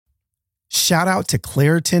Shout out to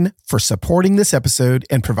Claritin for supporting this episode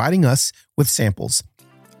and providing us with samples.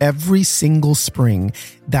 Every single spring,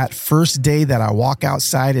 that first day that I walk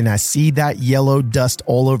outside and I see that yellow dust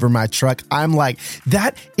all over my truck, I'm like,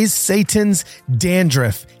 that is Satan's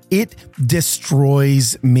dandruff. It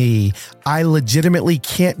destroys me. I legitimately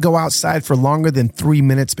can't go outside for longer than 3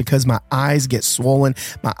 minutes because my eyes get swollen,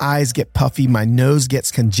 my eyes get puffy, my nose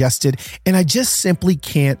gets congested, and I just simply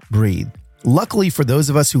can't breathe. Luckily for those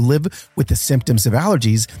of us who live with the symptoms of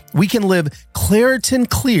allergies, we can live Claritin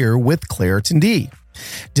Clear with Claritin D.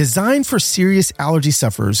 Designed for serious allergy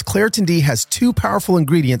sufferers, Claritin D has 2 powerful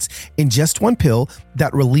ingredients in just one pill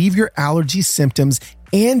that relieve your allergy symptoms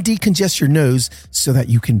and decongest your nose so that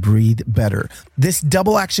you can breathe better. This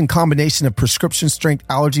double action combination of prescription strength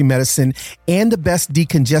allergy medicine and the best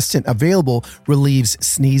decongestant available relieves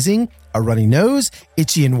sneezing, a runny nose,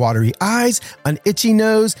 itchy and watery eyes, an itchy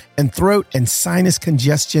nose and throat, and sinus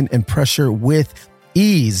congestion and pressure with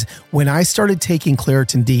ease. When I started taking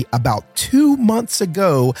Claritin D about 2 months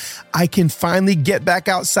ago, I can finally get back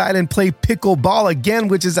outside and play pickleball again,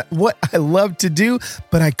 which is what I love to do,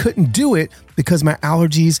 but I couldn't do it because my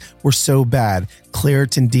allergies were so bad.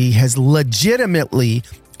 Claritin D has legitimately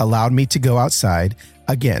allowed me to go outside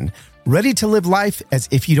again. Ready to live life as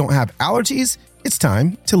if you don't have allergies? It's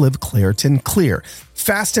time to live Claritin Clear.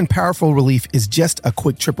 Fast and powerful relief is just a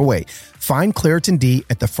quick trip away. Find Claritin D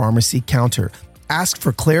at the pharmacy counter. Ask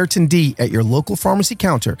for Claritin D at your local pharmacy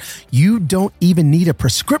counter. You don't even need a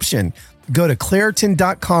prescription. Go to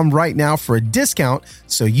Claritin.com right now for a discount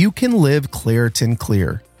so you can live Claritin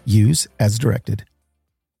Clear. Use as directed.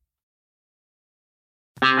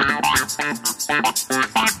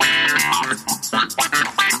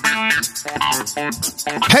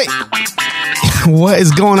 Hey, what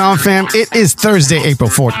is going on, fam? It is Thursday, April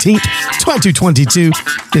 14th, 2022.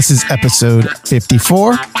 This is episode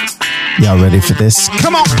 54. Y'all ready for this?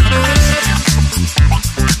 Come on.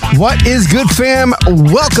 What is good, fam?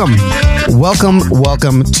 Welcome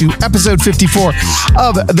to episode 54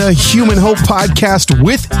 of the Human Hope Podcast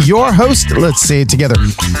with your host, let's say it together,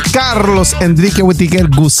 Carlos Enrique Whitaker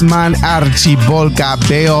Guzman Archibol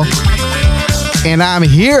Cabello. And I'm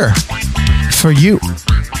here for you,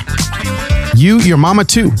 your mama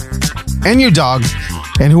too, and your dog,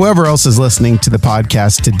 and whoever else is listening to the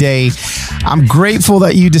podcast today. I'm grateful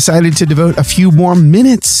that you decided to devote a few more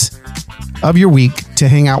minutes of your week to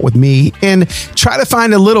hang out with me and try to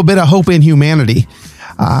find a little bit of hope in humanity.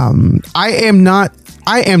 I am not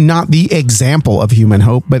the example of human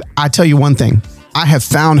hope, but I tell you one thing, I have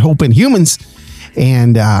found hope in humans,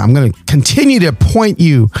 and I'm going to continue to point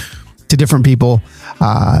you to different people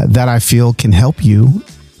that I feel can help you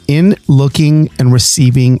in looking and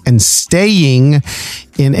receiving and staying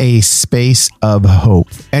in a space of hope.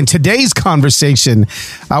 And today's conversation,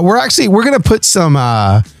 we're going to put some,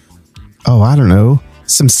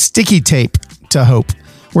 some sticky tape to hope.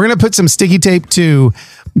 We're going to put some sticky tape to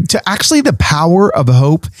actually the power of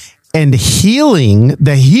hope and the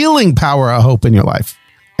healing power of hope in your life.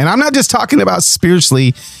 And I'm not just talking about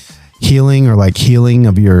spiritually healing or like healing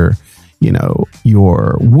of your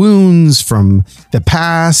wounds from the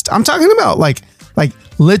past. I'm talking about like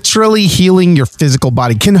literally healing your physical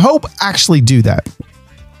body. Can hope actually do that?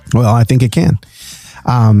 Well, I think it can.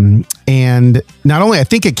 And not only I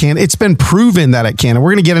think it can, it's been proven that it can. And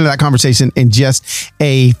we're going to get into that conversation in just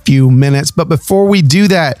a few minutes. But before we do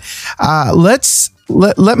that,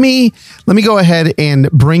 let me go ahead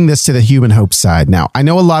and bring this to the human hope side. Now, I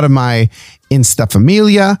know a lot of my Insta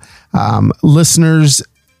Familia listeners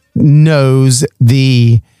knows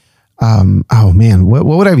the what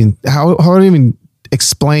would I even how would I even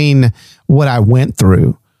explain what I went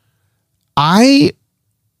through? I'll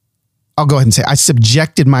go ahead and say I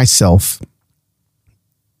subjected myself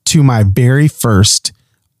to my very first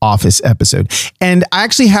Office episode. And I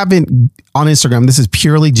actually haven't on Instagram, this is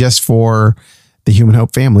purely just for the Human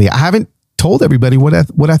Hope family. I haven't told everybody what I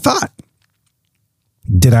thought.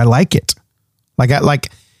 Did I like it?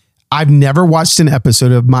 I've never watched an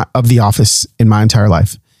episode of The Office in my entire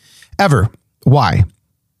life. Ever. Why?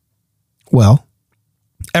 Well,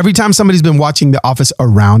 every time somebody's been watching The Office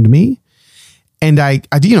around me, and I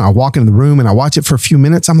walk into the room and I watch it for a few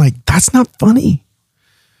minutes, I'm like, that's not funny.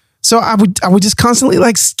 So I would just constantly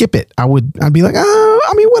skip it. I'd be like,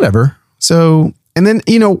 whatever. So, and then,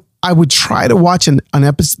 I would try to watch an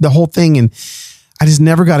episode, the whole thing, and I just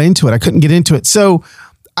never got into it. I couldn't get into it. So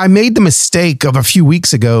I made the mistake of a few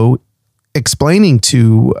weeks ago explaining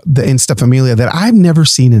to the Insta Familia that I've never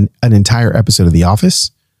seen an entire episode of The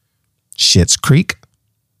Office, Schitt's Creek,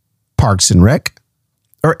 Parks and Rec,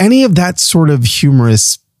 or any of that sort of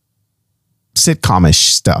humorous sitcom-ish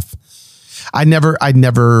stuff. I'd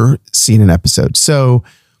never seen an episode. So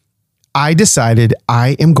I decided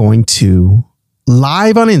I am going to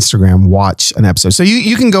live on Instagram watch an episode. So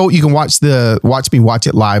you can watch me watch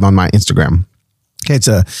it live on my Instagram. Okay, it's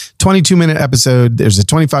a 22-minute episode. There's a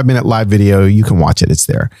 25-minute live video. You can watch it. It's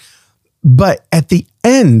there. But at the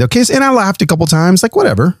end, okay, and I laughed a couple times, like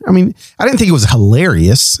whatever. I mean, I didn't think it was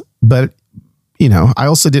hilarious, but I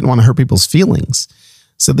also didn't want to hurt people's feelings.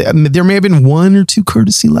 So there may have been one or two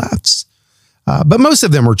courtesy laughs, but most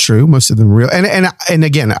of them were true. Most of them were real. And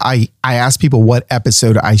again, I asked people what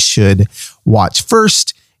episode I should watch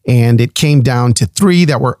first, and it came down to 3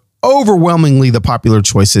 that were overwhelmingly the popular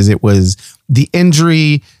choices. It was the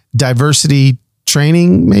injury, diversity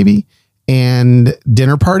training, maybe, and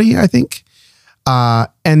dinner party, I think.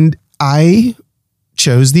 And I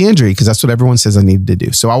chose the injury because that's what everyone says I needed to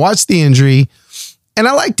do. So I watched the injury and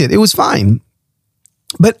I liked it. It was fine.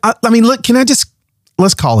 But I mean, look,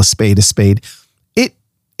 let's call a spade a spade.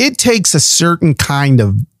 It takes a certain kind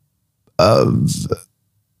of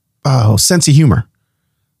sense of humor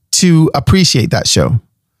to appreciate that show.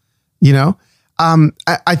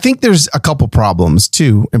 I think there's a couple problems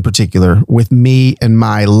too, in particular with me and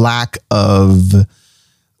my lack of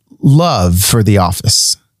love for The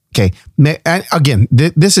Office. Okay. And again,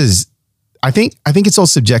 this is, I think it's all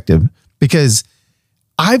subjective because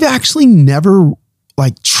I've actually never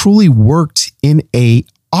truly worked in a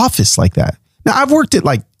office like that. Now I've worked at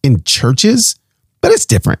in churches, but it's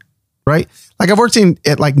different, right? I've worked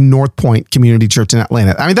at North Point Community Church in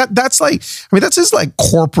Atlanta. I mean, that's as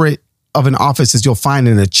corporate of an office as you'll find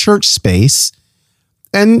in a church space.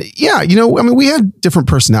 And yeah, we had different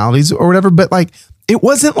personalities or whatever, but it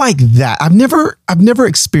wasn't like that. I've never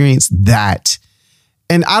experienced that.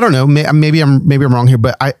 And I don't know, maybe I'm wrong here,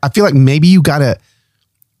 but I feel like maybe you gotta,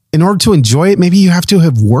 in order to enjoy it, maybe you have to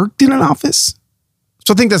have worked in an office.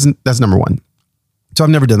 So I think that's number one. So I've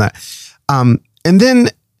never done that. And then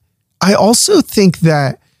I also think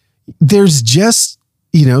that there's just,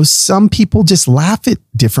 some people just laugh at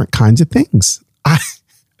different kinds of things.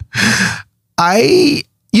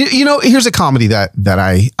 Here's a comedy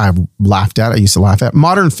that I've laughed at. I used to laugh at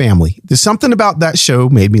Modern Family. There's something about that show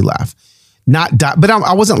made me laugh. But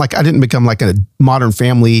I wasn't I didn't become a Modern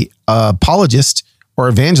Family apologist or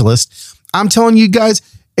evangelist. I'm telling you guys,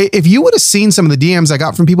 if you would have seen some of the DMs I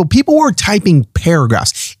got from people were typing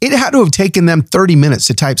paragraphs. It had to have taken them 30 minutes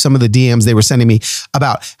to type some of the DMs they were sending me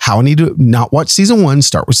about how I need to not watch season 1,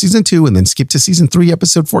 start with season 2, and then skip to season 3,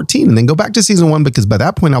 episode 14, and then go back to season 1 because by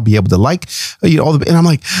that point I'll be able to all the. And I'm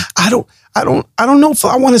like, I don't know if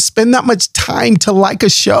I want to spend that much time to like a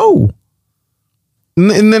show.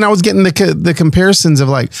 And then I was getting the comparisons of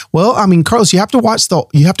Carlos, you have to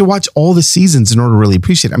watch all the seasons in order to really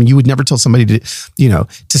appreciate it. I mean, you would never tell somebody to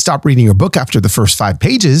stop reading your book after the first 5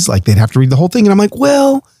 pages. They'd have to read the whole thing. And I'm like,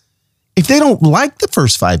 well, if they don't like the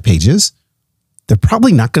first 5 pages, they're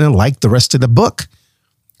probably not going to like the rest of the book.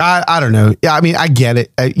 I don't know. Yeah, I mean, I get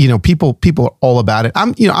it. People are all about it.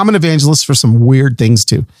 I'm an evangelist for some weird things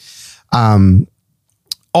too.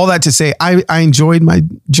 All that to say, I enjoyed my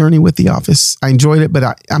journey with The Office. I enjoyed it,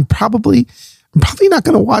 but I'm probably not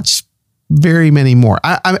going to watch very many more.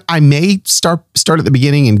 I may start at the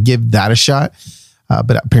beginning and give that a shot,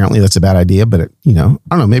 but apparently that's a bad idea. But I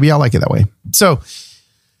don't know. Maybe I'll like it that way. So,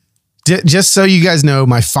 just so you guys know,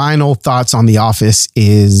 my final thoughts on The Office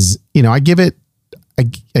is, I give it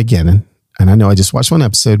again, and I know I just watched one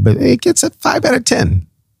episode, but it gets a 5 out of 10.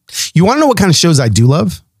 You want to know what kind of shows I do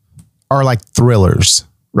love? Are thrillers.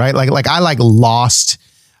 Right? I like Lost,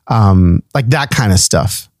 that kind of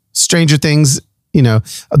stuff. Stranger Things,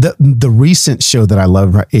 the recent show that I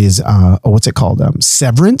love is, what's it called?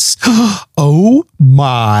 Severance. Oh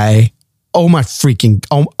my. I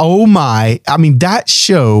mean, that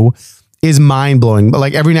show is mind blowing.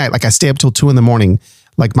 But every night, I stay up till 2 a.m.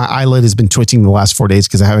 My eyelid has been twitching the last 4 days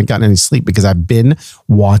because I haven't gotten any sleep because I've been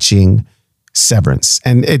watching Severance,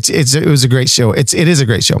 and it was a great show. It is a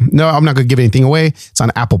great show. No, I'm not going to give anything away. It's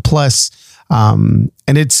on Apple Plus, and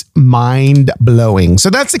it's mind blowing. So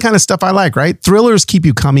that's the kind of stuff I like, right? Thrillers keep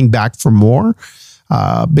you coming back for more,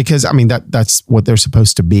 because I mean that's what they're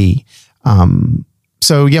supposed to be.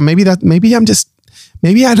 So yeah, maybe I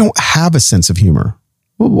don't have a sense of humor.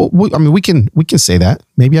 I mean, we can say that.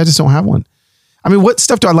 Maybe I just don't have one. I mean, what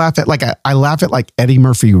stuff do I laugh at? I laugh at Eddie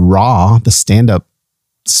Murphy Raw, the stand-up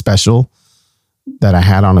special that I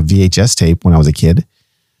had on a VHS tape when I was a kid,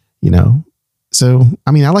 So,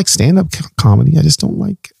 I mean, I like stand-up comedy. I just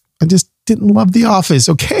didn't love The Office.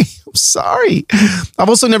 Okay. I'm sorry. I've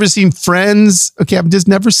also never seen Friends. Okay. I've just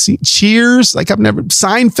never seen Cheers.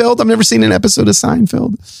 Seinfeld. I've never seen an episode of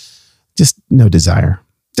Seinfeld. Just no desire.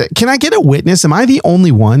 Can I get a witness? Am I the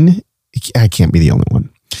only one? I can't be the only one.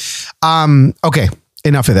 Okay,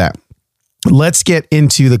 enough of that. Let's get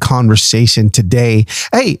into the conversation today.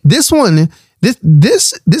 Hey, this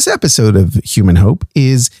episode of Human Hope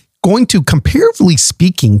is going to, comparatively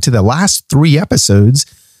speaking to the last 3 episodes,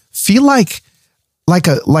 feel like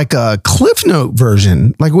a Cliff Note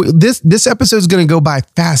version. Like this episode is going to go by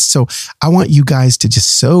fast. So I want you guys to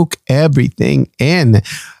just soak everything in.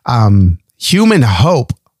 Human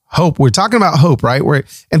hope. We're talking about hope, right?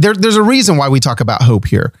 There's a reason why we talk about hope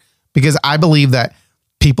here, because I believe that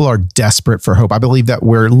people are desperate for hope. I believe that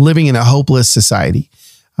we're living in a hopeless society.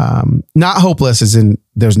 Not hopeless as in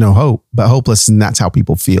there's no hope, but hopeless and that's how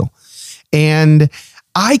people feel. And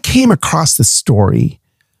I came across the story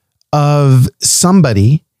of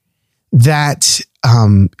somebody that,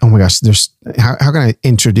 oh my gosh, how can I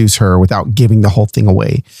introduce her without giving the whole thing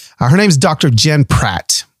away? Her name is Dr. Jen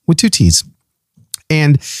Pratt with 2 T's.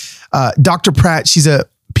 And Dr. Pratt, she's a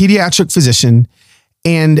pediatric physician.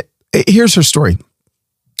 And here's her story.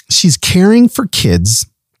 She's caring for kids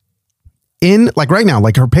in, like right now,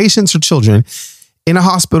 like her patients or children in a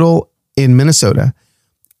hospital in Minnesota,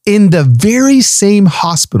 in the very same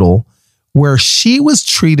hospital where she was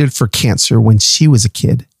treated for cancer when she was a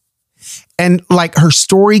kid. And like her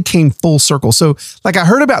story came full circle. So like I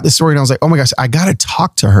heard about this story and I was like, oh my gosh, I got to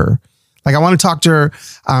talk to her. Like I want to talk to her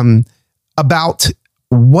about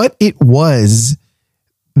what it was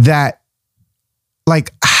that,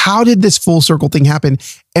 like, how did this full circle thing happen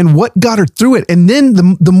and what got her through it? And then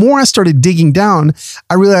the more I started digging down,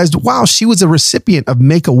 I realized, wow, she was a recipient of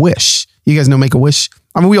Make-A-Wish. You guys know Make-A-Wish?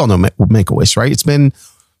 I mean, we all know Make-A-Wish, right? It's been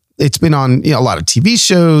on, a lot of TV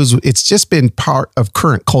shows. It's just been part of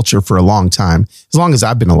current culture for a long time, as long as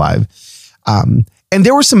I've been alive. And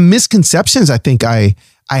there were some misconceptions I think I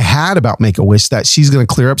had about Make-A-Wish that she's going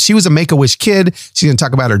to clear up. She was a Make-A-Wish kid. She's going to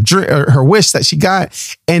talk about her wish that she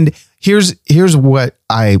got. And here's what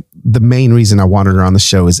the main reason I wanted her on the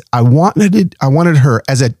show is I wanted her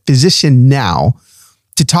as a physician now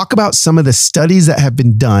to talk about some of the studies that have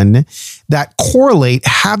been done that correlate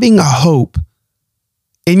having a hope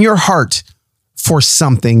in your heart for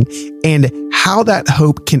something and how that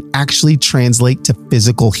hope can actually translate to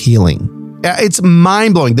physical healing. It's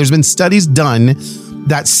mind-blowing. There's been studies done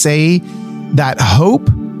that say that hope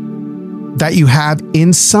that you have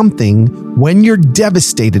in something when you're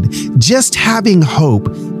devastated, just having hope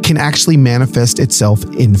can actually manifest itself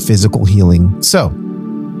in physical healing. So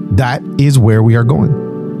that is where we are going.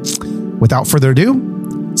 Without further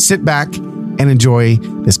ado, sit back and enjoy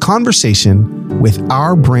this conversation with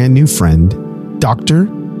our brand new friend, Dr.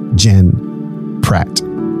 Jen Pratt.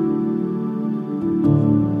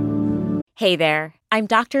 Hey there, I'm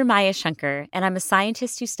Dr. Maya Shankar, and I'm a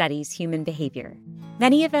scientist who studies human behavior.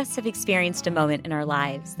 Many of us have experienced a moment in our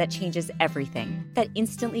lives that changes everything, that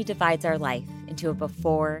instantly divides our life into a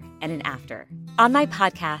before and an after. On my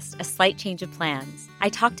podcast, A Slight Change of Plans, I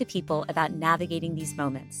talk to people about navigating these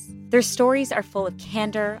moments. Their stories are full of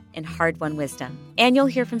candor and hard-won wisdom. And you'll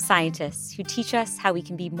hear from scientists who teach us how we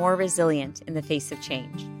can be more resilient in the face of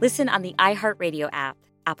change. Listen on the iHeartRadio app,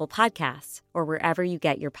 Apple Podcasts, or wherever you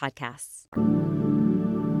get your podcasts.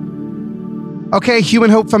 Okay, Human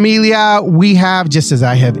Hope Familia, we have, just as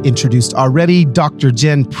I have introduced already, Dr.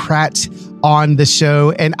 Jen Pratt on the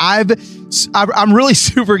show. And I'm really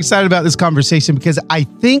super excited about this conversation because I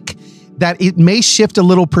think that it may shift a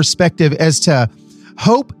little perspective as to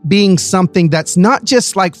hope being something that's not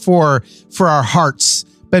just like for our hearts,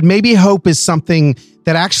 but maybe hope is something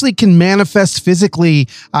that actually can manifest physically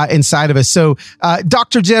inside of us. So,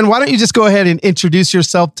 Dr. Jen, why don't you just go ahead and introduce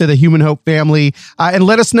yourself to the Human Hope family and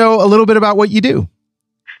let us know a little bit about what you do.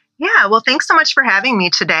 Yeah, well, thanks so much for having me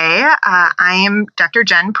today. I am Dr.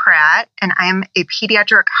 Jen Pratt, and I'm a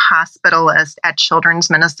pediatric hospitalist at Children's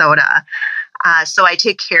Minnesota. So I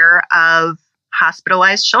take care of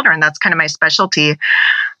hospitalized children. That's kind of my specialty.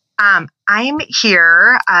 I'm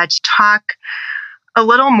here to talk a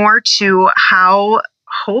little more to how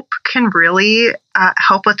hope can really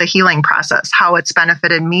help with the healing process, how it's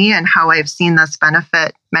benefited me and how I've seen this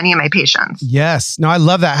benefit many of my patients. Yes. No, I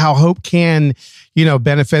love that. How hope can,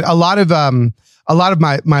 benefit a lot of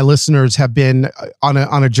my listeners have been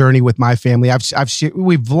on a journey with my family.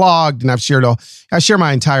 We've vlogged and I share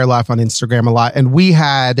my entire life on Instagram a lot. And we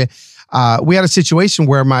had a situation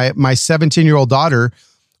where my 17-year-old daughter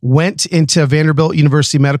went into Vanderbilt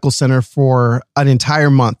University Medical Center for an entire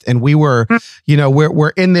month. And we were, we're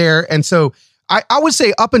in there. And so I would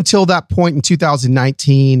say up until that point in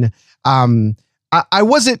 2019, I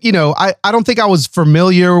wasn't, I don't think I was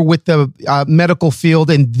familiar with the medical field,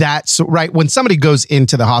 and that's right. When somebody goes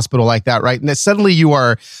into the hospital like that, right, and then suddenly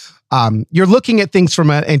you're looking at things from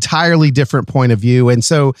an entirely different point of view. And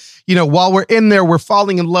so, while we're in there, we're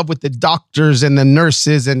falling in love with the doctors and the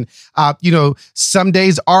nurses, and some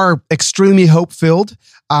days are extremely hope filled.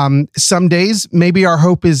 Some days maybe our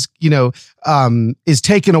hope is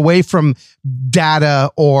taken away from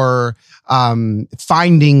data or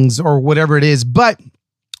findings or whatever it is. But,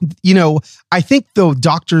 I think the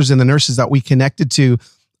doctors and the nurses that we connected to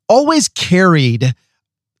always carried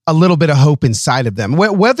a little bit of hope inside of them,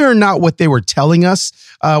 whether or not what they were telling us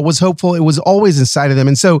was hopeful. It was always inside of them.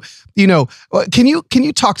 And so, can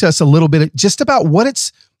you talk to us a little bit just about what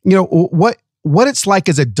it's, what it's like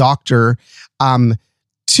as a doctor,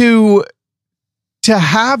 to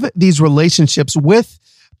have these relationships with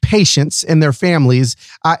patients and their families,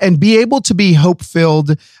 and be able to be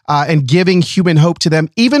hope-filled and giving human hope to them,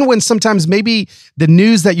 even when sometimes maybe the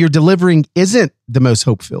news that you're delivering isn't the most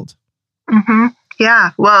hope-filled. Mm-hmm.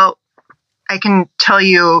 Yeah. Well, I can tell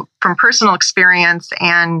you from personal experience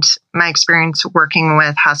and my experience working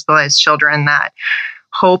with hospitalized children that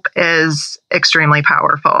hope is extremely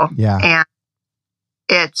powerful. Yeah. And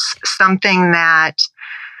it's something that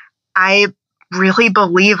I really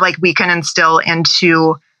believe we can instill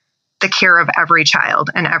into the care of every child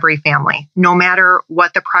and every family, no matter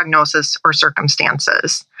what the prognosis or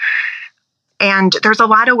circumstances. And there's a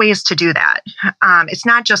lot of ways to do that. It's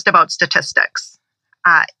not just about statistics.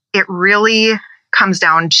 It really comes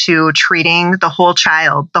down to treating the whole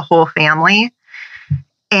child, the whole family,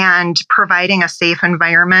 and providing a safe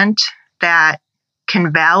environment that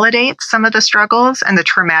can validate some of the struggles and the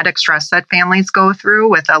traumatic stress that families go through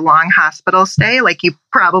with a long hospital stay, like you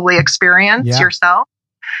probably experienced yourself.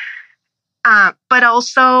 But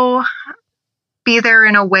also be there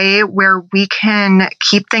in a way where we can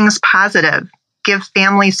keep things positive, give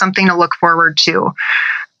families something to look forward to,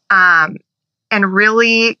 and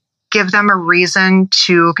really give them a reason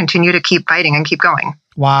to continue to keep fighting and keep going.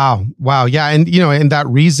 Wow. Yeah. And, and that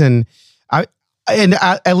reason,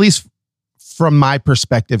 at least from my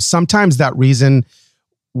perspective, sometimes that reason,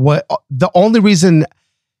 the only reason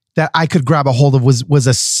that I could grab a hold of was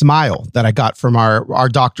a smile that I got from our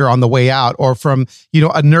doctor on the way out, or from,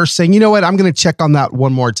 a nurse saying, I'm going to check on that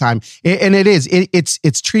one more time. And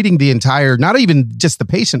it's treating the entire, not even just the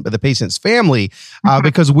patient, but the patient's family,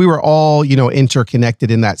 because we were all,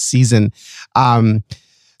 interconnected in that season.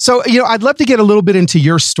 So, I'd love to get a little bit into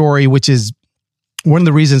your story, which is one of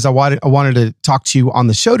the reasons I wanted to talk to you on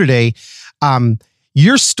the show today.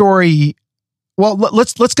 Your story. Well,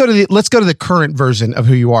 let's go to the current version of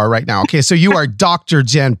who you are right now. Okay, so you are Dr.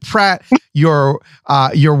 Jen Pratt. You're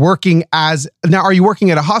working now. Are you working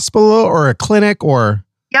at a hospital or a clinic or?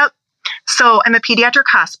 Yep. So I'm a pediatric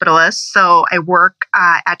hospitalist. So I work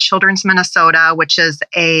at Children's Minnesota, which is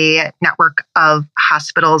a network of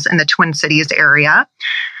hospitals in the Twin Cities area.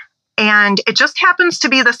 And it just happens to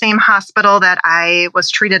be the same hospital that I was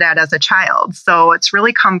treated at as a child. So it's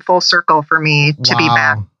really come full circle for me to be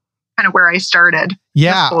back kind of where I started.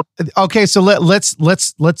 Yeah. Okay. So let's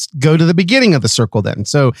go to the beginning of the circle then.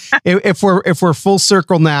 So if we're full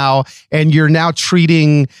circle now, and you're now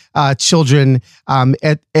treating children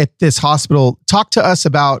at this hospital, talk to us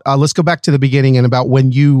about. Let's go back to the beginning and about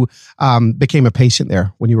when you became a patient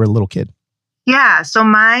there when you were a little kid. Yeah. So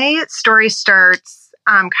my story starts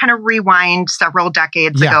kind of rewind several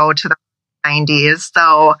decades ago to the 90s.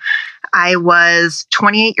 So I was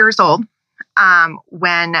 28 years old.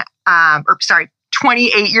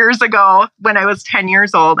 28 years ago, when I was 10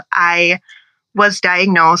 years old, I was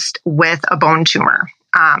diagnosed with a bone tumor,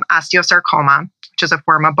 osteosarcoma, which is a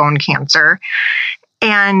form of bone cancer.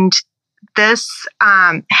 And this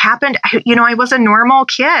happened, I was a normal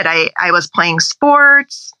kid. I was playing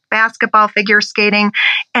sports, basketball, figure skating,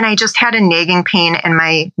 and I just had a nagging pain in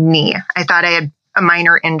my knee. I thought I had a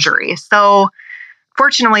minor injury. So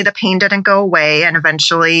fortunately, the pain didn't go away, and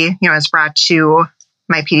eventually, I was brought to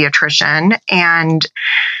my pediatrician, and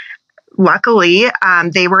luckily,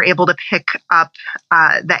 they were able to pick up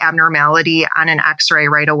the abnormality on an X-ray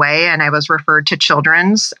right away, and I was referred to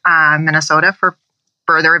Children's Minnesota for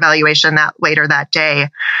further evaluation later that day.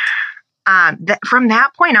 From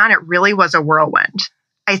that point on, it really was a whirlwind.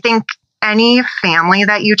 I think any family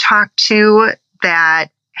that you talk to that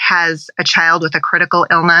has a child with a critical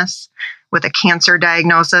illness, with a cancer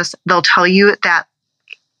diagnosis, they'll tell you that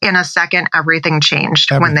in a second, everything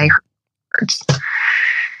changed when they heard words.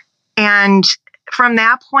 And from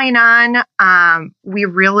that point on, we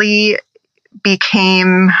really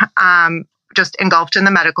became just engulfed in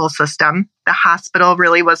the medical system. The hospital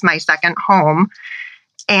really was my second home.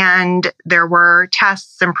 And there were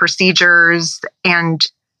tests and procedures and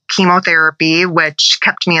chemotherapy, which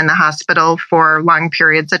kept me in the hospital for long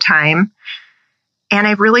periods of time. And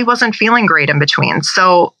I really wasn't feeling great in between.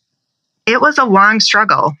 So it was a long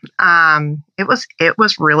struggle. It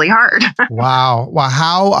was really hard. Wow. Wow.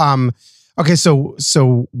 How, okay.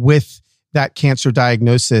 So with that cancer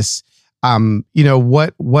diagnosis,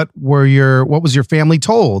 what was your family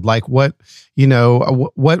told? Like what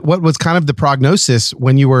was kind of the prognosis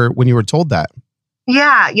when you were told that?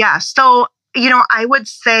 Yeah. So, I would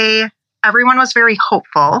say everyone was very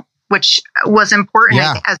hopeful, which was important.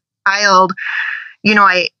 Yeah. As a child,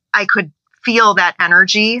 I could feel that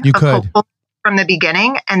energy of hopeful from the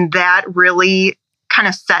beginning. And that really kind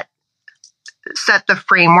of set the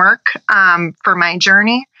framework for my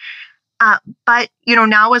journey. But,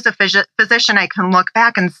 now as a physician, I can look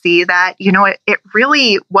back and see that, it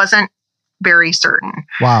really wasn't very certain.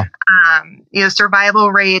 Wow.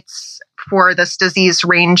 Survival rates for this disease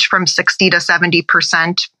range from 60 to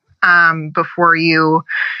 70% before you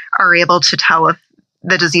are able to tell if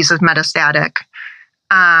the disease is metastatic,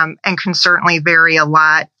 and can certainly vary a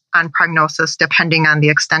lot on prognosis depending on the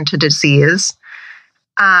extent of disease.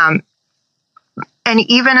 And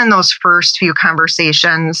even in those first few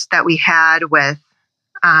conversations that we had with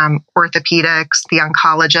orthopedics, the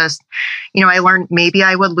oncologist, I learned maybe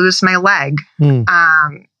I would lose my leg.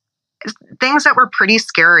 Things that were pretty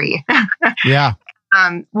scary. Yeah.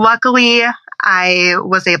 Luckily, I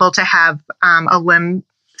was able to have a limb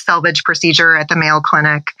salvage procedure at the Mayo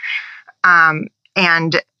Clinic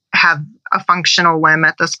and have a functional limb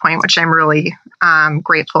at this point, which I'm really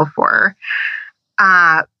grateful for.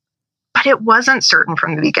 But it wasn't certain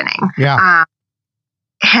from the beginning. Yeah.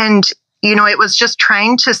 And, it was just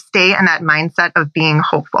trying to stay in that mindset of being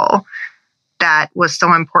hopeful that was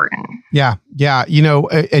so important. Yeah. Yeah.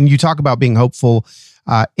 And you talk about being hopeful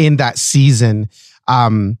in that season.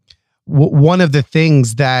 One of the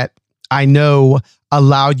things that I know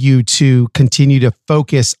allowed you to continue to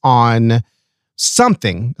focus on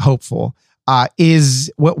something hopeful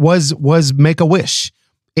is what was Make-A-Wish.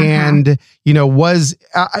 And,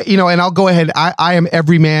 and I'll go ahead. I am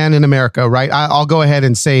every man in America, right? I'll go ahead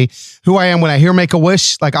and say who I am when I hear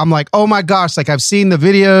Make-A-Wish. Like, I'm like, oh my gosh, like I've seen the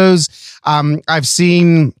videos. I've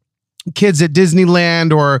seen kids at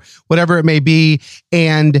Disneyland or whatever it may be.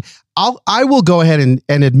 And I will go ahead and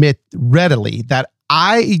admit readily that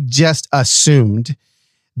I just assumed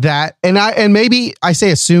that, and maybe I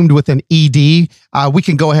say assumed with an ED, we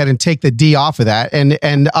can go ahead and take the D off of that.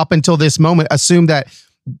 And up until this moment, assume that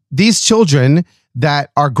these children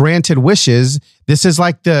that are granted wishes, this is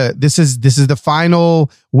the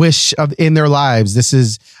final wish in their lives. This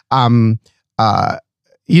is,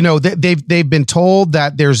 they've been told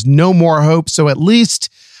that there's no more hope. So at least,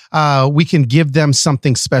 we can give them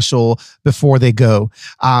something special before they go.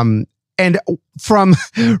 And from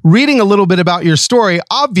reading a little bit about your story,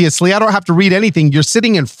 obviously, I don't have to read anything. You're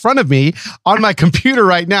sitting in front of me on my computer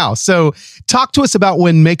right now. So talk to us about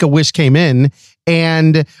when Make-A-Wish came in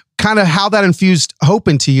and kind of how that infused hope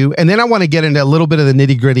into you. And then I want to get into a little bit of the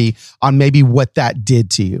nitty-gritty on maybe what that did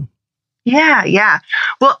to you. Yeah.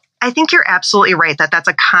 Well, I think you're absolutely right that that's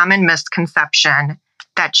a common misconception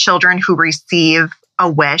that children who receive a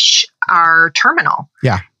wish are terminal.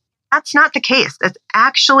 Yeah. That's not the case. It's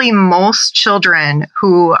actually most children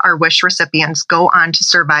who are wish recipients go on to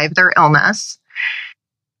survive their illness,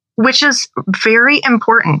 which is very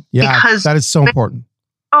important. Yeah, because that is so important.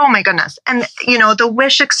 Oh my goodness. And, the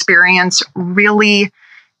wish experience really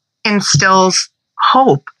instills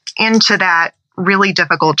hope into that really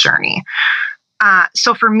difficult journey.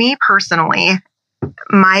 So for me personally,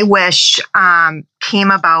 my wish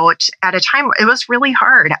came about at a time it was really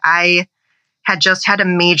hard. I had just had a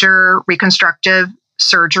major reconstructive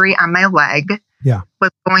surgery on my leg. Yeah.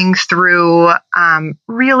 Was going through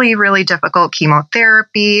really, really difficult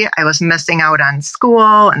chemotherapy. I was missing out on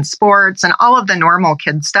school and sports and all of the normal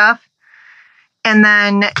kid stuff. And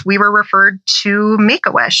then we were referred to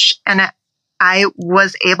Make-A-Wish. And I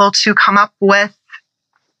was able to come up with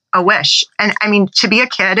a wish. And I mean, to be a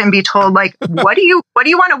kid and be told, like, what do you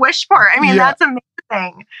want to wish for? I mean, That's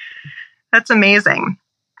amazing. That's amazing.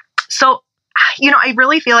 So, I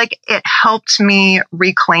really feel like it helped me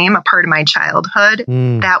reclaim a part of my childhood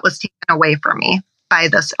that was taken away from me by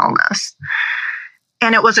this illness.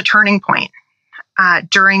 And it was a turning point.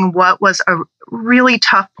 During what was a really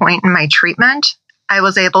tough point in my treatment, I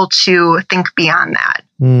was able to think beyond that.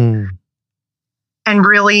 And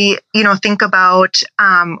really, think about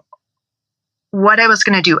what I was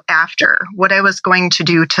going to do after, what I was going to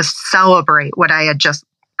do to celebrate what I had just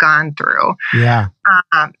gone through. Yeah.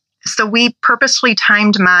 So we purposely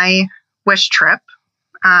timed my wish trip,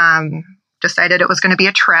 decided it was going to be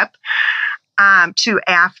a trip to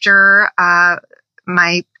after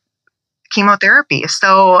my chemotherapy.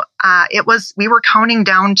 So we were counting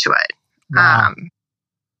down to it. Wow.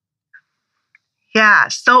 Yeah.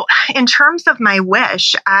 So in terms of my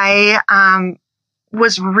wish, I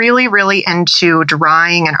was really, really into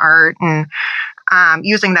drawing and art and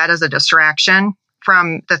using that as a distraction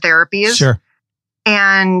from the therapies. Sure.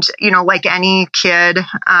 And, like any kid,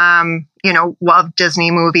 loved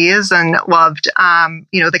Disney movies and loved,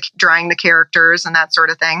 drawing the characters and that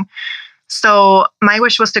sort of thing. So my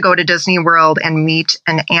wish was to go to Disney World and meet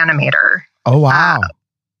an animator. Oh, wow.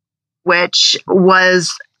 Which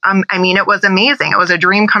was, it was amazing. It was a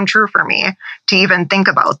dream come true for me to even think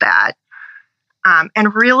about that.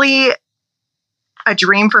 And really a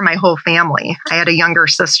dream for my whole family. I had a younger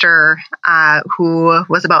sister who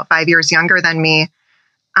was about 5 years younger than me,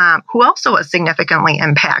 who also was significantly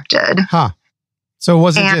impacted. Huh. So it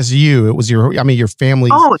wasn't just you, it was your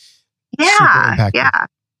family. Oh, yeah. Yeah,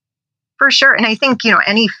 for sure. And I think,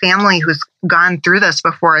 any family who's gone through this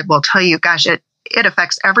before will tell you, gosh, it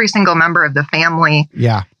affects every single member of the family.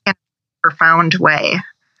 Yeah. In a profound way.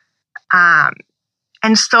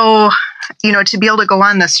 And so, to be able to go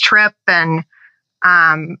on this trip and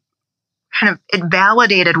it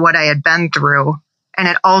validated what I had been through. And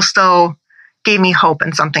it also gave me hope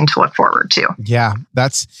and something to look forward to. Yeah,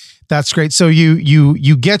 that's great. So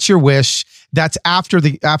you get your wish. That's after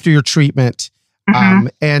your treatment. Mm-hmm.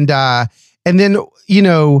 And then,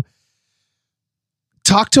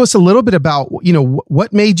 talk to us a little bit about,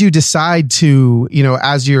 what made you decide to,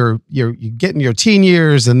 as you get in your teen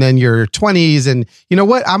years and then your 20s and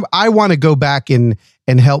I want to go back and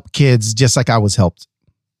help kids just like I was helped.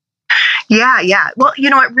 Yeah. Well,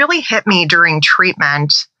 it really hit me during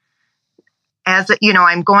treatment as,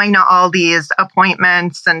 I'm going to all these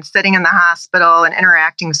appointments and sitting in the hospital and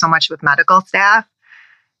interacting so much with medical staff.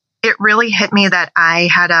 It really hit me that I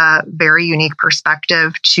had a very unique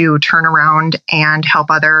perspective to turn around and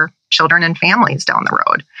help other children and families down the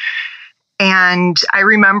road. And I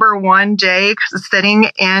remember one day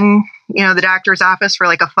sitting in, the doctor's office for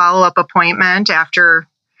like a follow-up appointment after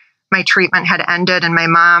my treatment had ended. And my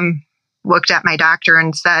mom looked at my doctor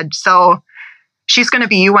and said, so she's going to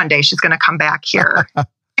be you one day. She's going to come back here, a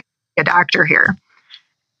doctor here.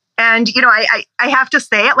 And, I have to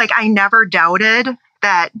say it, like I never doubted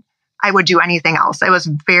that I would do anything else. I was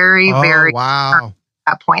very, very wow. at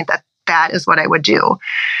that point that is what I would do.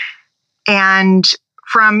 And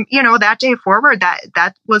from, that day forward,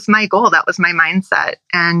 that was my goal. That was my mindset.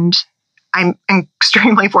 And I'm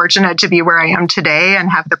extremely fortunate to be where I am today and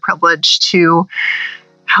have the privilege to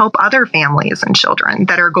help other families and children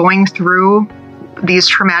that are going through these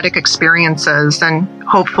traumatic experiences and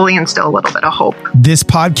hopefully instill a little bit of hope. This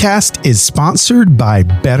podcast is sponsored by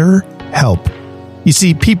BetterHelp. You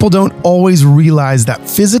see, people don't always realize that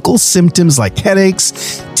physical symptoms like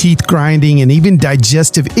headaches, teeth grinding, and even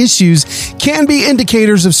digestive issues can be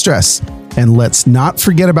indicators of stress. And let's not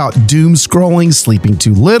forget about doom scrolling, sleeping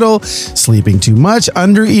too little, sleeping too much,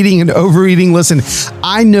 undereating and overeating. Listen,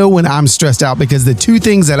 I know when I'm stressed out because the two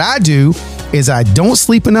things that I do is I don't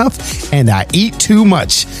sleep enough and I eat too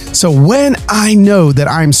much. So when I know that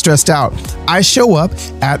I'm stressed out, I show up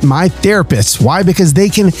at my therapist. Why? Because they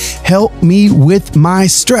can help me with my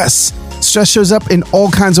stress. Stress shows up in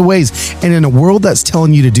all kinds of ways. And in a world that's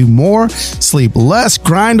telling you to do more, sleep less,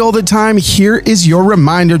 grind all the time, here is your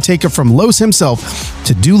reminder. Take it from Los himself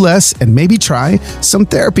to do less and maybe try some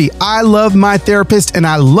therapy. I love my therapist and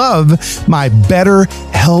I love my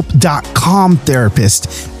BetterHelp.com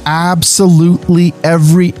therapist. Absolutely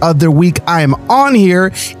every other week I am on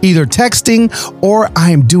here either texting or I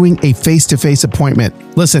am doing a face-to-face appointment.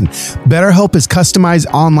 Listen, BetterHelp is customized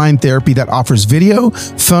online therapy that offers video,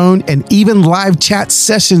 phone, and even live chat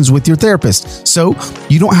sessions with your therapist. So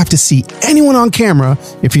you don't have to see anyone on camera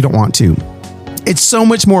if you don't want to. It's so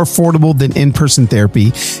much more affordable than in-person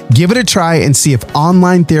therapy. Give it a try and see if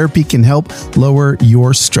online therapy can help lower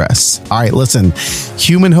your stress. All right, listen,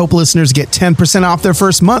 Human Hope listeners get 10% off their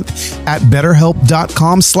first month at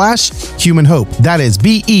BetterHelp.com/Human Hope. That is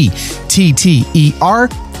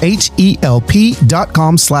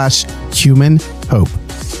BetterHelp.com/Human Hope.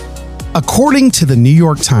 According to the New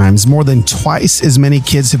York Times, more than twice as many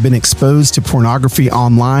kids have been exposed to pornography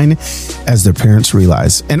online as their parents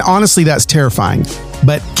realize. And honestly, that's terrifying.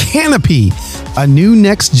 But Canopy, a new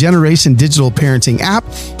next generation digital parenting app,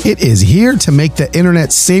 it is here to make the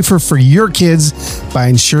internet safer for your kids by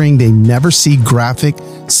ensuring they never see graphic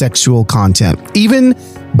sexual content, even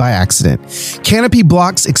by accident. Canopy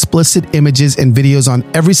blocks explicit images and videos on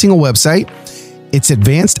every single website. Its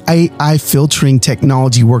advanced AI filtering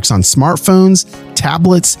technology works on smartphones,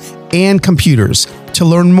 tablets, and computers. To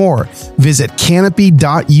learn more, visit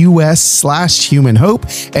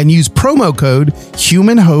canopy.us/humanhope and use promo code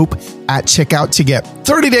HUMANHOPE at checkout to get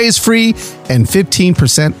 30 days free and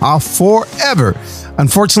 15% off forever.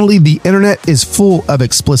 Unfortunately, the internet is full of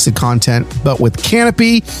explicit content, but with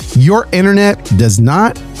Canopy, your internet does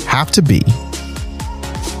not have to be.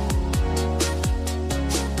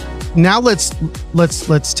 Now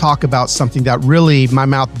let's talk about something that really my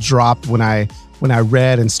mouth dropped when I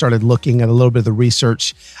read and started looking at a little bit of the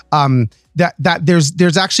research. That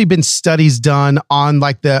there's actually been studies done on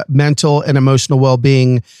like the mental and emotional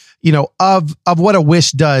well-being, of what a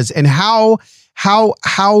wish does, and how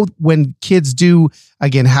when kids do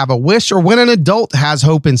again have a wish, or when an adult has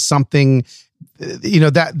hope in something,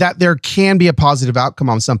 that there can be a positive outcome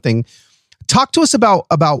on something. Talk to us about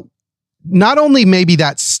not only maybe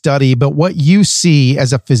that study, but what you see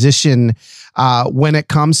as a physician when it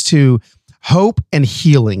comes to hope and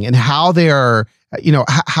healing, and how they are,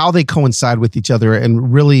 how they coincide with each other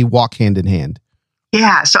and really walk hand in hand.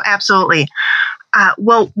 Yeah, so absolutely.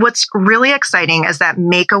 Well, what's really exciting is that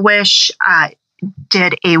Make-A-Wish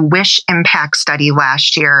did a wish impact study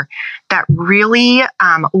last year that really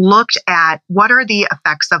looked at what are the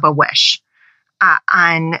effects of a wish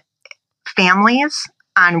on families,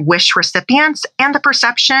 on wish recipients, and the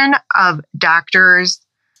perception of doctors,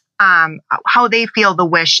 how they feel the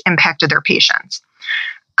wish impacted their patients.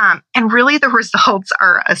 And really the results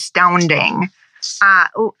are astounding.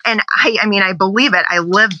 And I believe it. I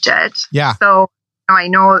lived it. Yeah. So I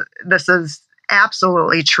know this is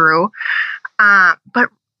absolutely true. But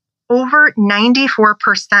over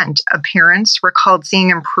 94% of parents recalled seeing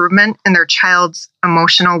improvement in their child's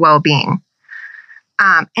emotional well-being.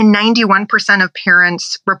 And 91% of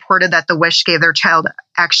parents reported that the wish gave their child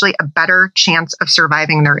actually a better chance of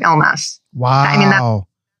surviving their illness. Wow. I mean, that's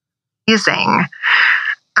amazing.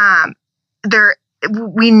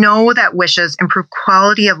 We know that wishes improve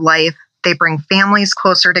quality of life. They bring families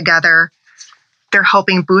closer together. They're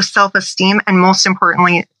helping boost self-esteem. And most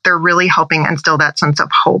importantly, they're really helping instill that sense of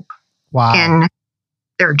hope in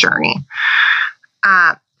their journey.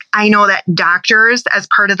 I know that doctors, as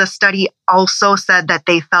part of the study, also said that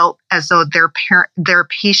they felt as though their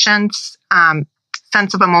patients'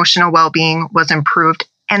 sense of emotional well-being was improved,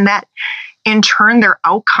 and that in turn their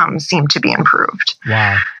outcomes seemed to be improved.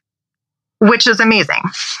 Wow. Which is amazing.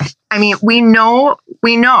 I mean, we know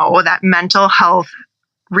that mental health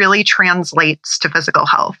really translates to physical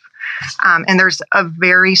health, and there's a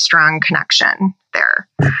very strong connection there.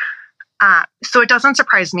 So it doesn't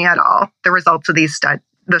surprise me at all, the results of the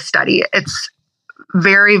study. It's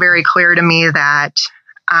very, very clear to me that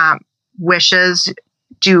wishes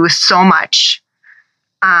do so much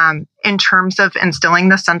in terms of instilling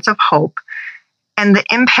the sense of hope, and the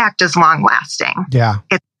impact is long lasting. Yeah.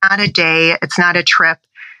 It's not a day. It's not a trip.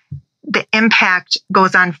 The impact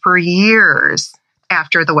goes on for years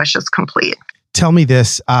after the wish is complete. Tell me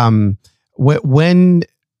this, when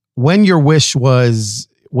your wish was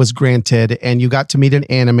granted and you got to meet an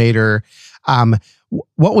animator,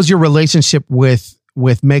 what was your relationship with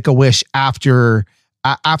Make-A-Wish after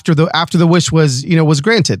the wish was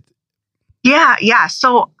granted? Yeah.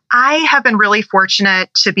 So I have been really fortunate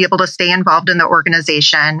to be able to stay involved in the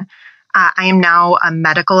organization. I am now a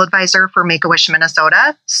medical advisor for Make-A-Wish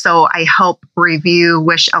Minnesota. So I help review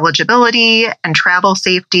wish eligibility and travel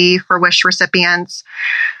safety for wish recipients,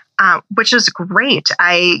 which is great.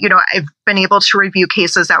 I've been able to review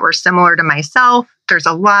cases that were similar to myself. There's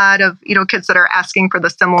a lot of, kids that are asking for the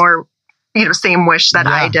similar, same wish that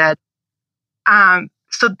I did.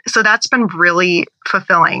 So that's been really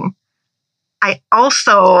fulfilling. I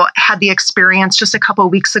also had the experience just a couple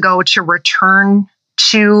of weeks ago to return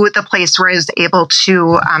to the place where I was able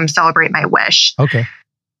to celebrate my wish. Okay.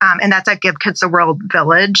 And that's at Give Kids a World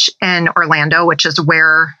Village in Orlando, which is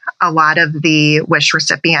where a lot of the wish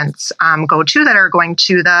recipients go to that are going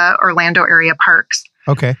to the Orlando area parks.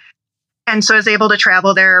 Okay. And so I was able to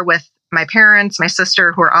travel there with my parents, my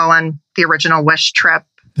sister, who are all on the original wish trip.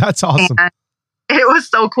 That's awesome. And it was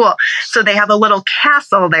so cool. So they have a little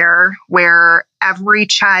castle there where every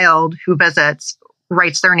child who visits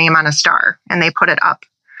writes their name on a star and they put it up.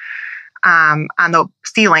 on the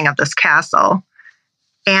ceiling of this castle.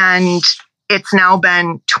 And it's now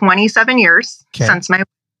been 27 years since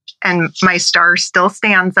my star still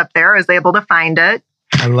stands up there. I was able to find it.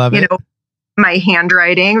 I love it. My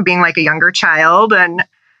handwriting, being like a younger child. And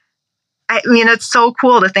I mean, it's so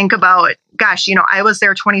cool to think about, gosh, I was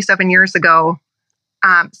there 27 years ago,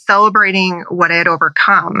 celebrating what I had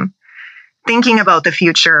overcome, thinking about the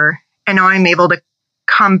future. And now I'm able to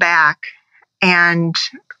come back and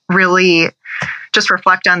really just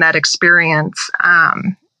reflect on that experience,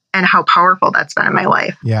 and how powerful that's been in my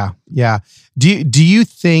life. Yeah. Yeah. Do you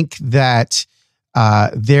think that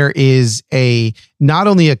there is not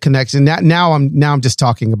only a connection now I'm just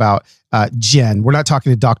talking about Jen. We're not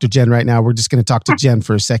talking to Dr. Jen right now. We're just going to talk to Jen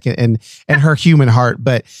for a second and her human heart.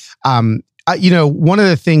 But one of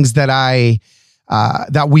the things that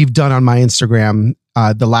that we've done on my Instagram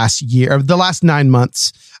the last 9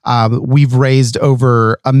 months, we've raised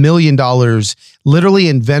over $1 million literally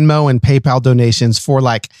in Venmo and PayPal donations for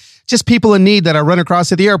just people in need that I run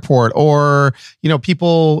across at the airport, or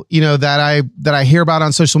people that I hear about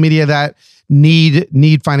on social media that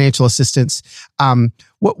need financial assistance.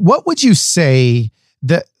 What would you say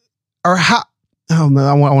that, or how? Oh no,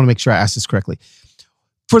 I want to make sure I ask this correctly.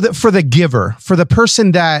 For the giver, for the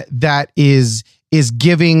person that is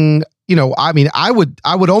giving. I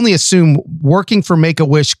would only assume working for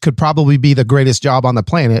Make-A-Wish could probably be the greatest job on the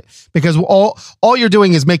planet, because all you're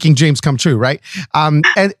doing is making dreams come true, right?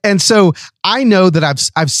 And so I know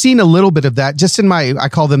that I've seen a little bit of that just in I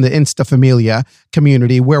call them the Insta Familia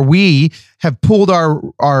community, where we have pulled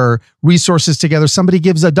our resources together. Somebody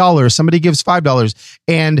gives $1, somebody gives $5,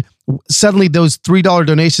 and suddenly those $3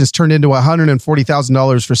 donations turned into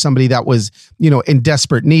 $140,000 for somebody that was in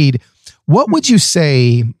desperate need. What would you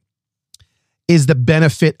say is the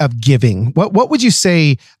benefit of giving? What would you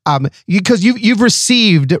say? Because you've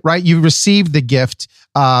received, right? You've received the gift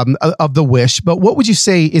of the wish, but what would you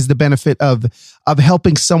say is the benefit of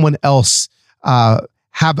helping someone else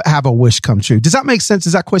have a wish come true? Does that make sense?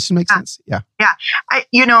 Does that question make sense? Yeah. Yeah. I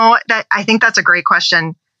think that's a great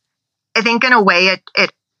question. I think in a way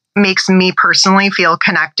it makes me personally feel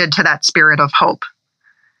connected to that spirit of hope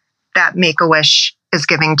that Make-A-Wish is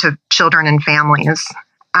giving to children and families.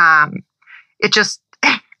 I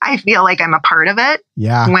feel like I'm a part of it.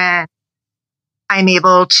 Yeah. When I'm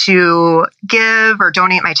able to give or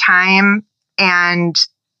donate my time, and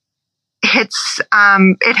it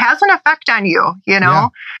has an effect on you, Yeah.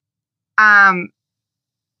 I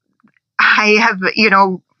have,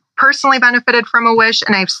 personally benefited from a wish,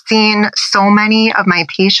 and I've seen so many of my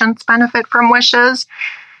patients benefit from wishes.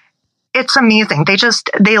 It's amazing.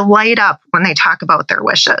 They light up when they talk about their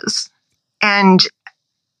wishes. And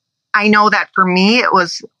I know that for me, it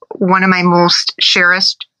was one of my most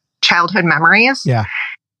cherished childhood memories. Yeah.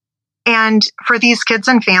 And for these kids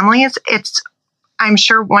and families, it's, I'm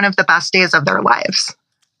sure, one of the best days of their lives,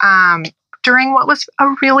 during what was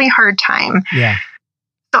a really hard time. Yeah.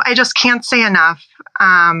 So I just can't say enough,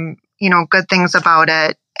 good things about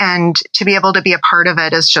it. And to be able to be a part of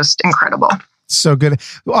it is just incredible. So good.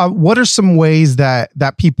 What are some ways that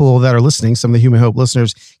people that are listening, some of the Human Hope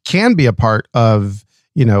listeners, can be a part of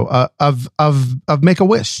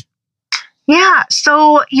Make-A-Wish? Yeah.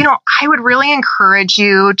 So, I would really encourage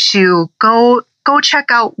you to go check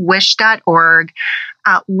out wish.org,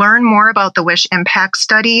 learn more about the Wish Impact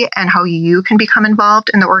Study and how you can become involved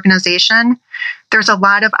in the organization. There's a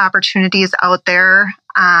lot of opportunities out there.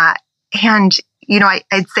 And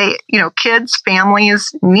I'd say, kids,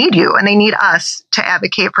 families need you, and they need us to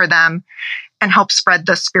advocate for them and help spread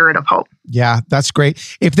the spirit of hope. Yeah, that's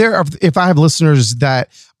great. If I have listeners that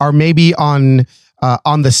are maybe on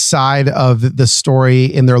the side of the story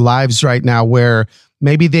in their lives right now, where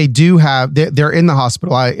maybe they're in the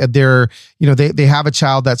hospital, they have a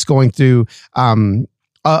child that's going through a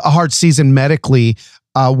hard season medically.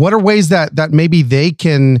 What are ways that maybe they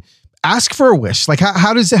can ask for a wish? Like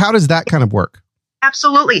how does that kind of work?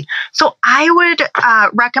 Absolutely. So I would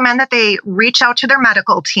recommend that they reach out to their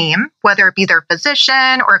medical team, whether it be their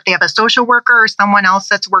physician or if they have a social worker or someone else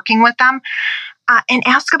that's working with them, and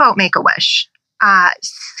ask about Make-A-Wish.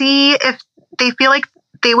 See if they feel like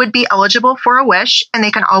they would be eligible for a wish, and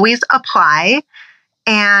they can always apply,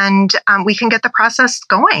 and we can get the process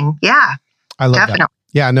going. Yeah, I love definitely. That.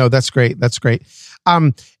 Yeah, no, that's great. That's great.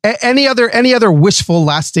 Any other wishful,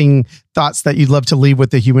 lasting thoughts that you'd love to leave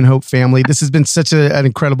with the Human Hope family? This has been such an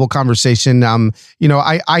incredible conversation.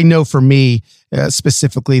 I know for me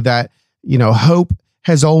specifically that, hope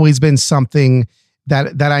has always been something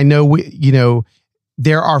that I know,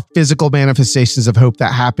 there are physical manifestations of hope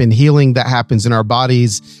that happen, healing that happens in our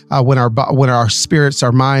bodies when our spirits,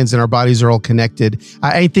 our minds, and our bodies are all connected.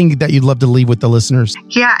 Anything that you'd love to leave with the listeners?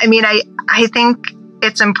 Yeah, I mean, I think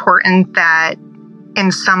it's important that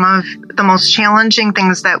in some of the most challenging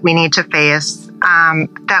things that we need to face,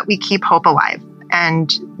 that we keep hope alive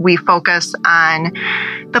and we focus on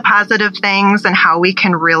the positive things and how we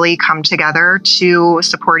can really come together to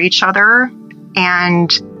support each other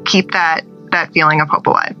and keep that feeling of hope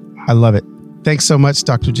alive. I love it. Thanks so much,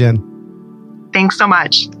 Dr. Jen. Thanks so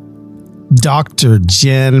much. Dr.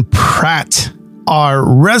 Jen Pratt, our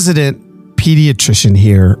resident pediatrician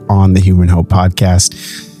here on the Human Hope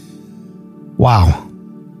Podcast. Wow.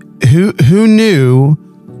 Who knew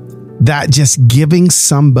that just giving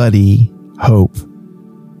somebody hope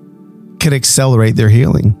could accelerate their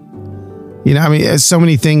healing? You know, I mean, so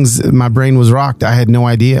many things, my brain was rocked. I had no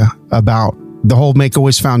idea about the whole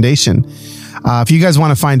Make-A-Wish Foundation. If you guys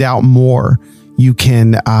want to find out more, you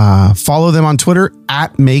can follow them on Twitter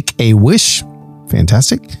at Make-A-Wish.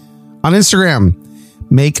 Fantastic. On Instagram,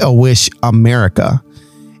 Make-A-Wish America.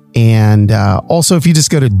 And also, if you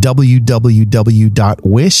just go to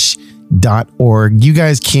www.wish.org, you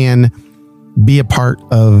guys can be a part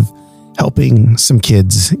of helping some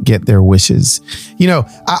kids get their wishes. You know,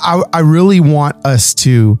 I really want us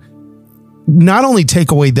to not only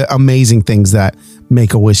take away the amazing things that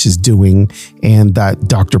Make-A-Wish is doing and that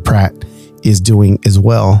Dr. Pratt is doing as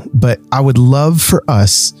well, but I would love for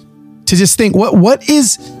us to just think, what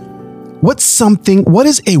is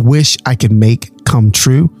a wish I can make come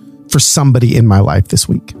true for somebody in my life this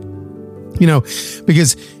week? You know,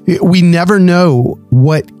 because we never know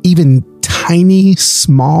what even tiny,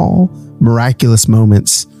 small, miraculous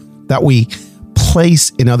moments that we place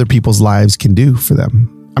in other people's lives can do for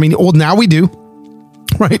them. I mean, well, now we do,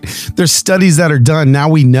 right? There's studies that are done. Now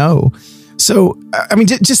we know. So, I mean,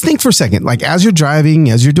 just think for a second, like as you're driving,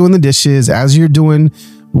 as you're doing the dishes, as you're doing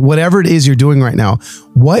whatever it is you're doing right now,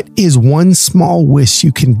 what is one small wish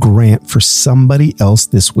you can grant for somebody else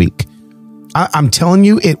this week? I'm telling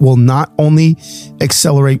you, it will not only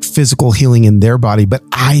accelerate physical healing in their body, but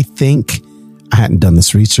I think, I hadn't done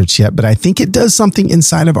this research yet, but I think it does something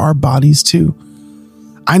inside of our bodies too.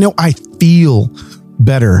 I know I feel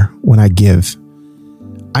better when I give.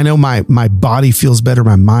 I know my body feels better.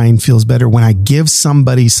 My mind feels better when I give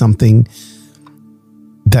somebody something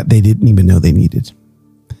that they didn't even know they needed.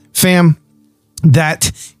 Fam,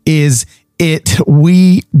 that is it.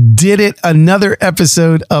 We did it. Another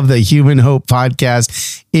episode of the Human Hope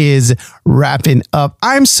Podcast is wrapping up.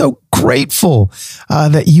 I'm so grateful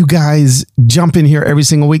that you guys jump in here every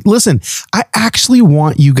single week. Listen, I actually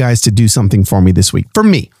want you guys to do something for me this week. For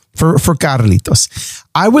me, for Carlitos.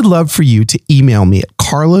 I would love for you to email me at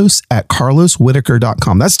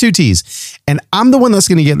carlos@carloswhitaker.com. That's 2 T's. And I'm the one that's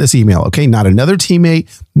going to get this email. Okay. Not another teammate,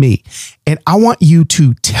 me. And I want you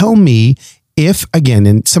to tell me if, again,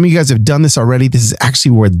 and some of you guys have done this already, this is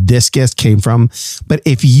actually where this guest came from. But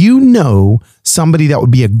if you know somebody that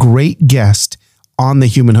would be a great guest on the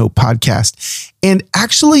Human Hope Podcast, and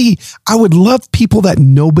actually, I would love people that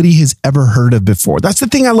nobody has ever heard of before. That's the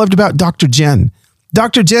thing I loved about Dr. Jen.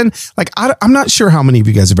 Dr. Jen, like, I'm not sure how many of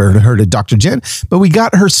you guys have ever heard of Dr. Jen, but we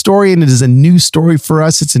got her story and it is a new story for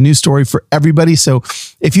us. It's a new story for everybody. So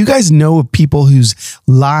if you guys know of people whose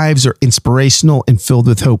lives are inspirational and filled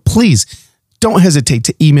with hope, please don't hesitate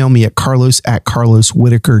to email me at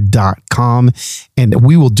carlos@carloswhitaker.com, and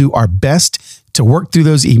we will do our best to work through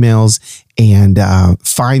those emails and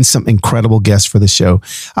find some incredible guests for the show.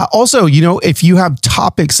 Also, you know, if you have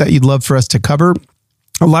topics that you'd love for us to cover,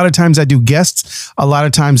 a lot of times I do guests. A lot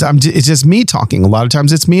of times it's just me talking. A lot of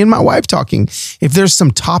times it's me and my wife talking. If there's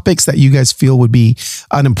some topics that you guys feel would be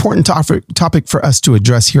an important topic for us to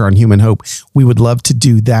address here on Human Hope, we would love to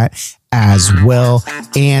do that as well.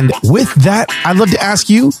 And with that, I'd love to ask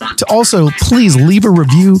you to also please leave a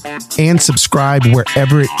review and subscribe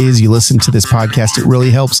wherever it is you listen to this podcast. It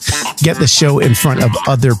really helps get the show in front of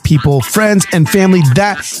other people, friends, and family.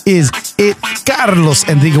 That is it. Carlos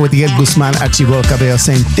Enrique Guzman at Chihuahua Cabello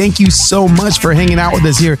saying thank you so much for hanging out with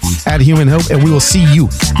us here at Human Hope, and we will see you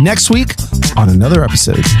next week on another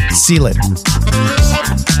episode. See you later.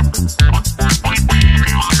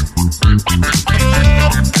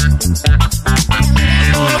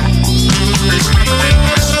 We'll be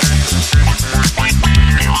right back.